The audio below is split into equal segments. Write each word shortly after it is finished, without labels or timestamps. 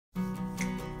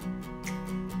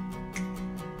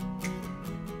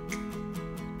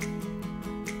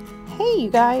Hey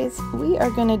you guys, we are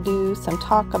going to do some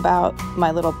talk about my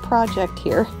little project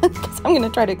here because I'm going to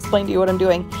try to explain to you what I'm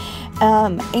doing.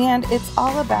 And it's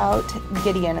all about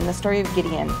Gideon and the story of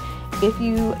Gideon. If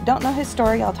you don't know his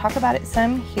story, I'll talk about it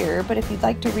some here, but if you'd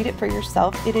like to read it for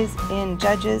yourself, it is in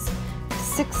Judges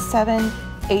 6, 7,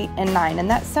 8, and 9. And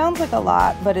that sounds like a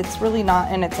lot, but it's really not,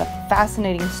 and it's a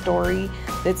fascinating story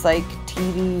that's like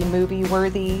TV movie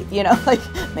worthy, you know, like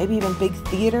maybe even big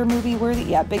theater movie worthy.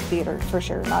 Yeah, big theater for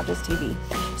sure, not just TV.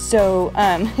 So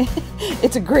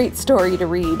it's a great story to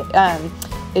read.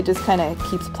 It just kind of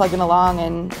keeps plugging along,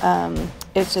 and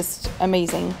it's just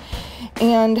amazing.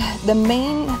 And the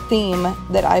main theme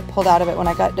that I pulled out of it when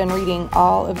I got done reading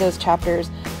all of those chapters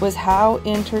was how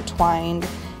intertwined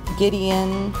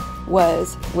Gideon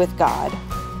was with God.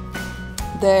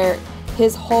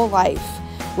 His whole life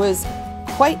was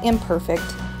quite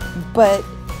imperfect, but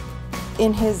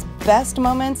in his best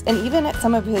moments, and even at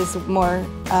some of his more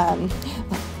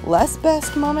less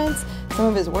best moments, some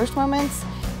of his worst moments,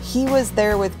 he was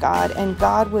there with God, and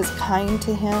God was kind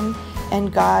to him,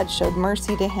 and God showed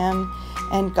mercy to him,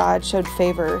 and God showed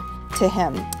favor to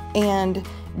him. And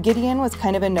Gideon was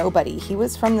kind of a nobody. He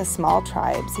was from the small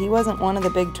tribes. He wasn't one of the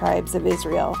big tribes of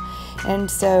Israel. And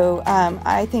so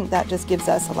I think that just gives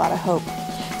us a lot of hope.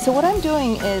 So what I'm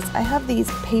doing is I have these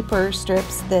paper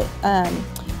strips that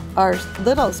are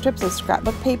little strips of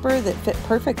scrapbook paper that fit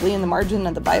perfectly in the margin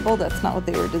of the Bible. That's not what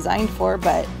they were designed for,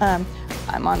 but I'm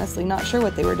honestly not sure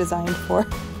what they were designed for.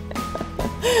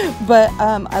 But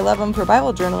I love them for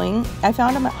Bible journaling. I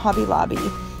found them at Hobby Lobby,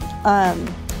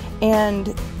 and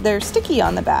they're sticky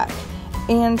on the back.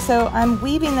 And so I'm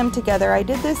weaving them together. I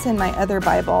did this in my other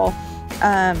Bible,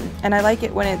 and I like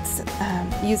it when it's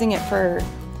using it for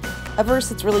a verse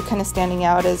that's really kind of standing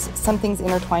out as something's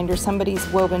intertwined or somebody's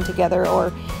woven together,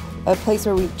 or a place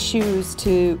where we choose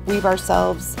to weave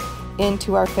ourselves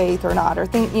into our faith or not, or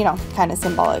think, you know, kind of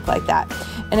symbolic like that.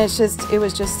 And it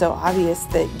was just so obvious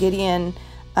that Gideon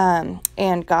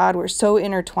and God were so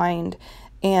intertwined,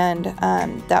 and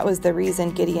that was the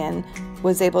reason Gideon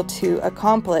was able to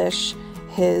accomplish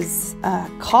his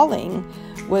calling,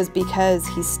 was because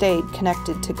he stayed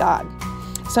connected to God.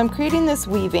 So I'm creating this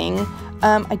weaving.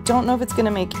 I don't know if it's going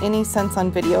to make any sense on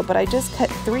video, but I just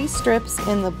cut 3 strips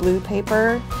in the blue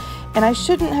paper, and I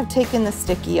shouldn't have taken the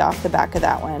sticky off the back of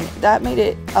that one. That made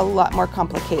it a lot more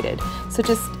complicated. So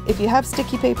just, if you have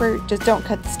sticky paper, just don't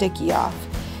cut the sticky off.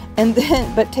 And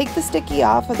then, but take the sticky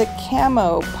off of the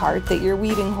camo part that you're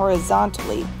weaving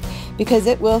horizontally, because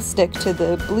it will stick to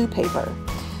the blue paper.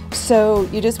 So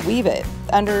you just weave it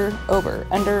under, over,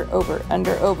 under, over,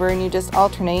 under, over, and you just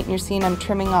alternate, and you're seeing I'm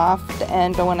trimming off the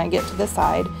end, but when I get to the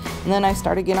side, and then I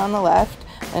start again on the left,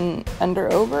 and under,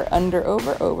 over, under,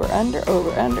 over, over, under,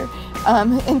 over, under,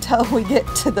 until we get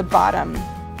to the bottom.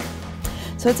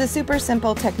 So it's a super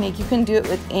simple technique. You can do it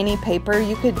with any paper.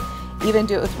 You could even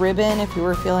do it with ribbon if you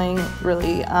were feeling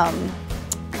really,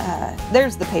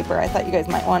 there's the paper. I thought you guys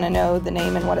might want to know the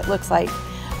name and what it looks like.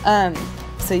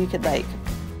 So you could like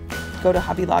go to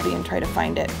Hobby Lobby and try to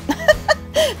find it.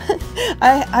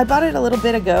 I bought it a little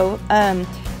bit ago,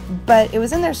 but it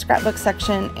was in their scrapbook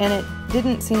section, and it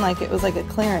didn't seem like it was like a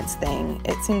clearance thing.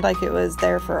 It seemed like it was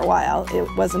there for a while. It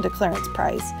wasn't a clearance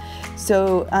price.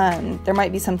 So there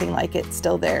might be something like it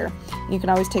still there. You can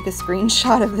always take a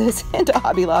screenshot of this into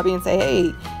Hobby Lobby and say, hey,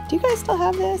 do you guys still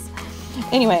have this?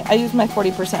 Anyway, I used my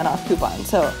 40% off coupon,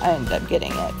 so I ended up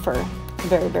getting it for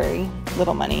very, very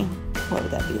little money. What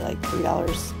would that be, like $3,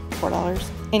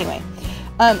 $4? Anyway,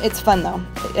 it's fun though,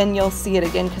 and you'll see it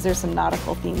again because there's some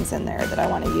nautical themes in there that I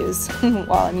want to use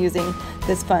while I'm using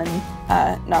this fun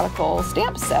nautical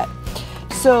stamp set.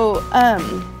 So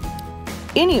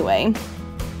anyway,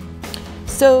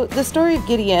 so the story of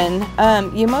Gideon,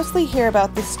 you mostly hear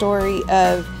about the story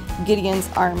of Gideon's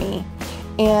army,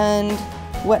 and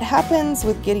what happens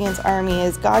with Gideon's army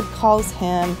is God calls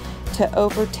him to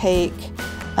overtake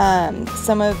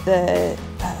some of the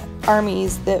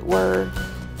armies that were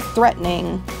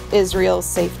threatening Israel's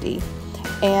safety.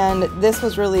 And this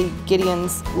was really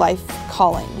Gideon's life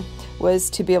calling, was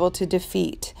to be able to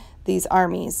defeat these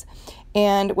armies.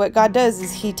 And what God does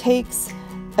is he takes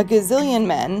a gazillion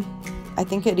men, I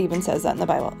think it even says that in the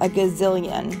Bible, a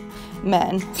gazillion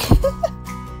men.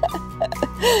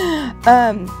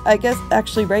 I guess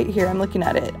actually right here, I'm looking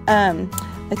at it.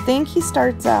 I think he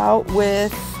starts out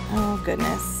with, oh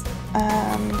goodness.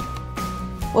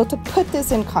 Well, to put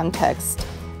this in context,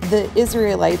 the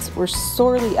Israelites were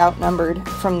sorely outnumbered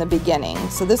from the beginning.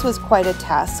 So this was quite a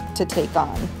task to take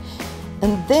on.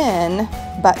 And then,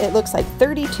 but it looks like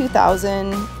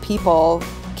 32,000 people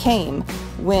came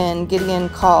when Gideon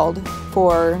called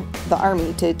for the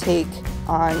army to take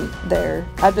on their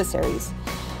adversaries.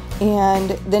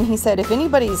 And then he said, if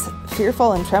anybody's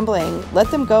fearful and trembling,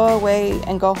 let them go away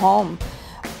and go home.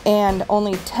 And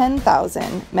only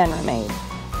 10,000 men remained.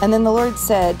 And then the Lord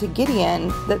said to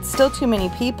Gideon, that's still too many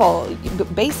people.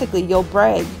 Basically, you'll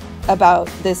brag about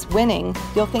this winning.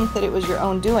 You'll think that it was your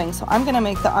own doing. So I'm going to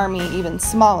make the army even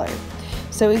smaller.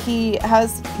 So he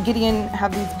has Gideon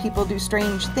have these people do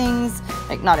strange things,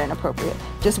 like not inappropriate,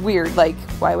 just weird. Like,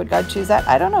 why would God choose that?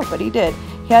 I don't know, but he did.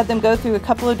 He had them go through a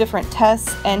couple of different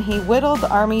tests, and he whittled the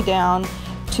army down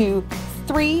to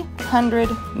 300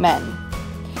 men.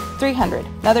 300.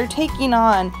 Now they're taking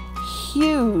on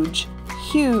huge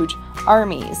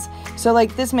armies. So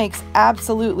like, this makes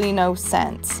absolutely no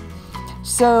sense.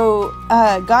 So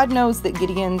God knows that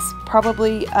Gideon's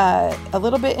probably a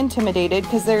little bit intimidated,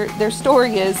 because their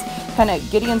story is kind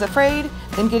of Gideon's afraid,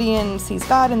 then Gideon sees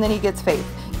God, and then he gets faith.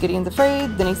 Gideon's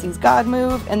afraid, then he sees God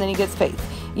move, and then he gets faith.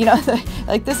 You know,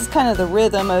 like, this is kind of the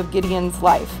rhythm of Gideon's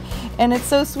life. And it's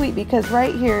so sweet, because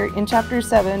right here in chapter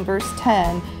 7, verse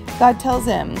 10, God tells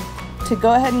him to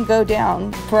go ahead and go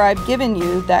down, for I've given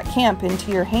you that camp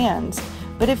into your hands.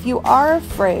 But if you are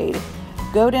afraid,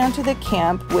 go down to the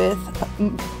camp with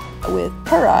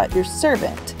Purah, your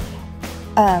servant,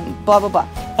 blah, blah, blah.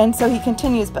 And so he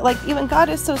continues, but like, even God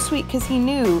is so sweet, because he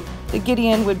knew that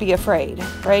Gideon would be afraid,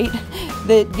 right?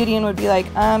 That Gideon would be like,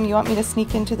 you want me to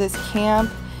sneak into this camp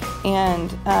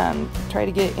and try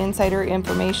to get insider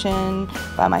information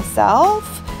by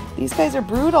myself? These guys are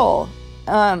brutal.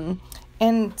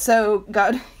 And so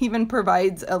God even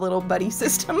provides a little buddy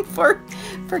system for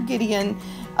Gideon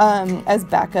as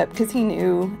backup, because he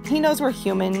knows we're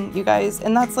human, you guys,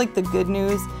 and that's like the good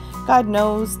news. God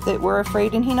knows that we're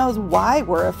afraid, and he knows why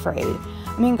we're afraid.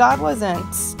 I mean, God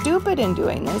wasn't stupid in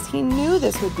doing this. He knew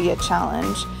this would be a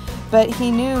challenge, but he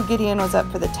knew Gideon was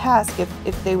up for the task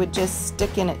if they would just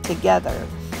stick in it together.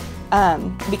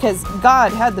 Because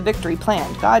God had the victory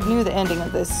planned. God knew the ending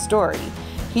of this story.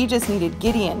 He just needed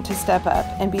Gideon to step up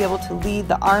and be able to lead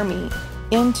the army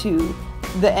into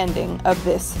the ending of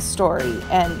this story,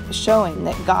 and showing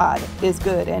that God is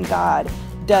good and God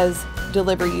does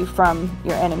deliver you from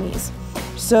your enemies.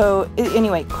 So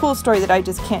anyway, cool story that I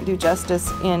just can't do justice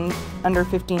in under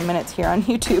 15 minutes here on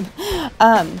YouTube.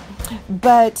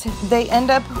 But they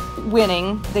end up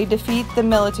winning. They defeat the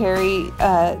military,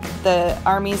 the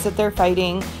armies that they're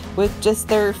fighting, with just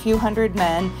their few hundred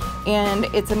men, and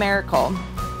it's a miracle.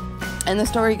 And the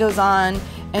story goes on,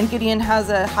 and Gideon has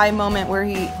a high moment where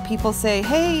people say,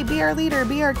 hey, be our leader,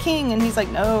 be our king. And he's like,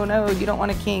 no, you don't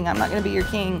want a king. I'm not going to be your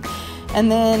king. And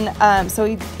then, so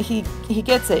he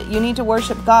gets it. You need to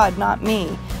worship God, not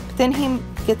me. But then he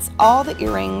gets all the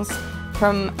earrings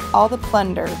from all the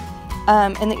plunder.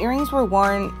 And the earrings were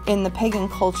worn in the pagan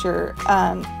culture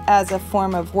as a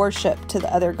form of worship to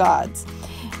the other gods.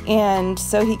 And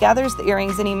so he gathers the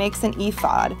earrings and he makes an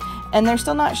ephod. And they're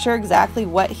still not sure exactly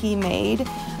what he made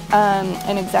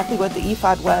and exactly what the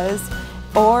ephod was,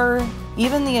 or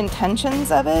even the intentions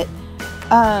of it.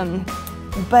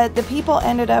 But the people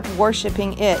ended up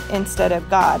worshiping it instead of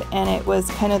God, and it was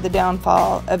kind of the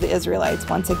downfall of the Israelites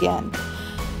once again.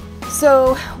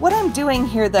 So what I'm doing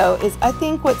here, though, is I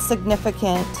think what's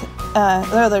significant,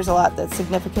 there's a lot that's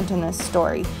significant in this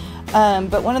story,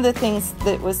 but one of the things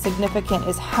that was significant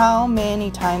is how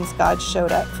many times God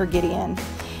showed up for Gideon,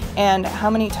 and how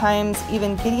many times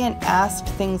even Gideon asked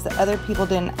things that other people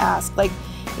didn't ask. Like,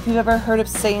 if you've ever heard of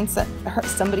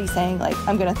somebody saying, like,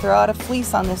 I'm going to throw out a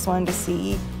fleece on this one to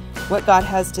see what God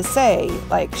has to say.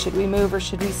 Like, should we move or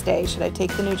should we stay? Should I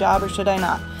take the new job or should I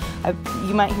not?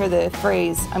 You might hear the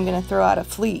phrase, I'm going to throw out a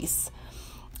fleece.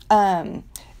 And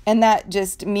that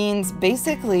just means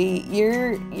basically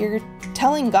you're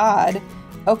telling God,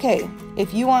 okay,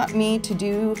 if you want me to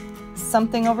do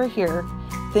something over here,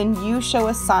 then you show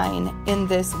a sign in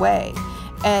this way.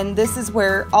 And this is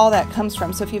where all that comes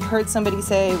from. So if you've heard somebody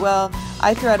say, well,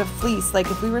 I threw out a fleece, like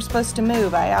if we were supposed to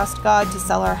move, I asked God to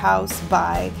sell our house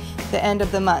by the end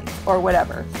of the month or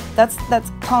whatever. That's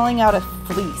calling out a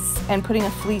fleece and putting a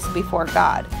fleece before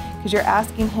God, because you're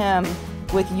asking him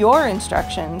with your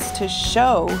instructions to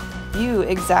show you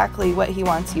exactly what he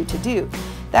wants you to do.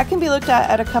 That can be looked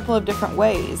at a couple of different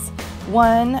ways.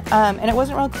 One, and it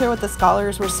wasn't real clear what the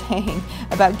scholars were saying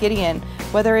about Gideon,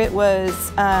 whether it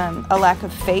was a lack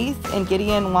of faith and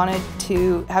Gideon wanted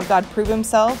to have God prove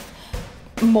himself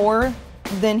more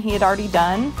than he had already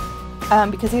done,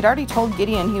 because he'd already told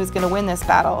Gideon he was going to win this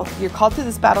battle. You're called to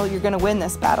this battle, you're going to win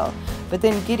this battle. But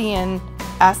then Gideon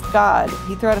asked God,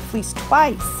 he threw out a fleece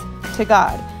twice to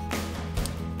God.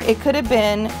 It could have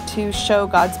been to show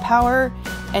God's power,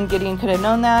 and Gideon could have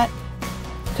known that.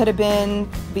 Could have been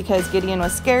because Gideon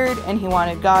was scared and he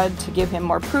wanted God to give him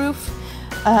more proof,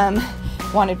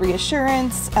 wanted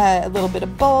reassurance, a little bit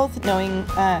of both, knowing,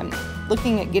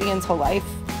 looking at Gideon's whole life,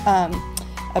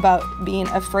 about being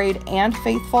afraid and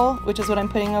faithful, which is what I'm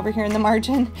putting over here in the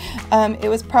margin. It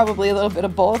was probably a little bit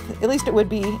of both. At least it would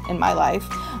be in my life.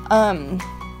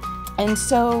 And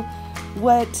so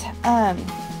what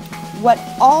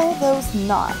all those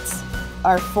knots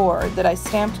are for that I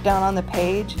stamped down on the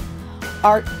page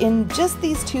are in just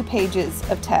these 2 pages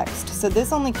of text. So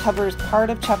this only covers part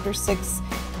of chapter 6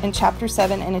 and chapter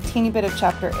 7 and a teeny bit of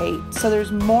chapter 8. So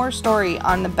there's more story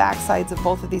on the back sides of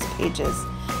both of these pages.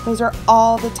 Those are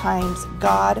all the times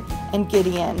God and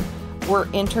Gideon were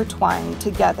intertwined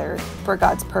together for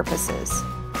God's purposes.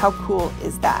 How cool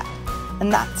is that?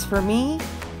 And that's for me,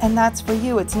 and that's for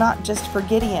you. It's not just for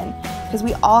Gideon, because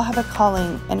we all have a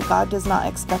calling, and God does not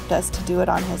expect us to do it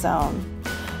on his own.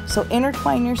 So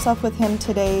intertwine yourself with him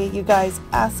today. You guys,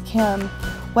 ask him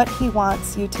what he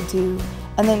wants you to do,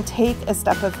 and then take a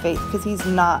step of faith, because he's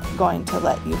not going to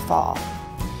let you fall.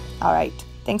 All right.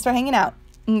 Thanks for hanging out.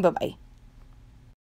 Bye-bye.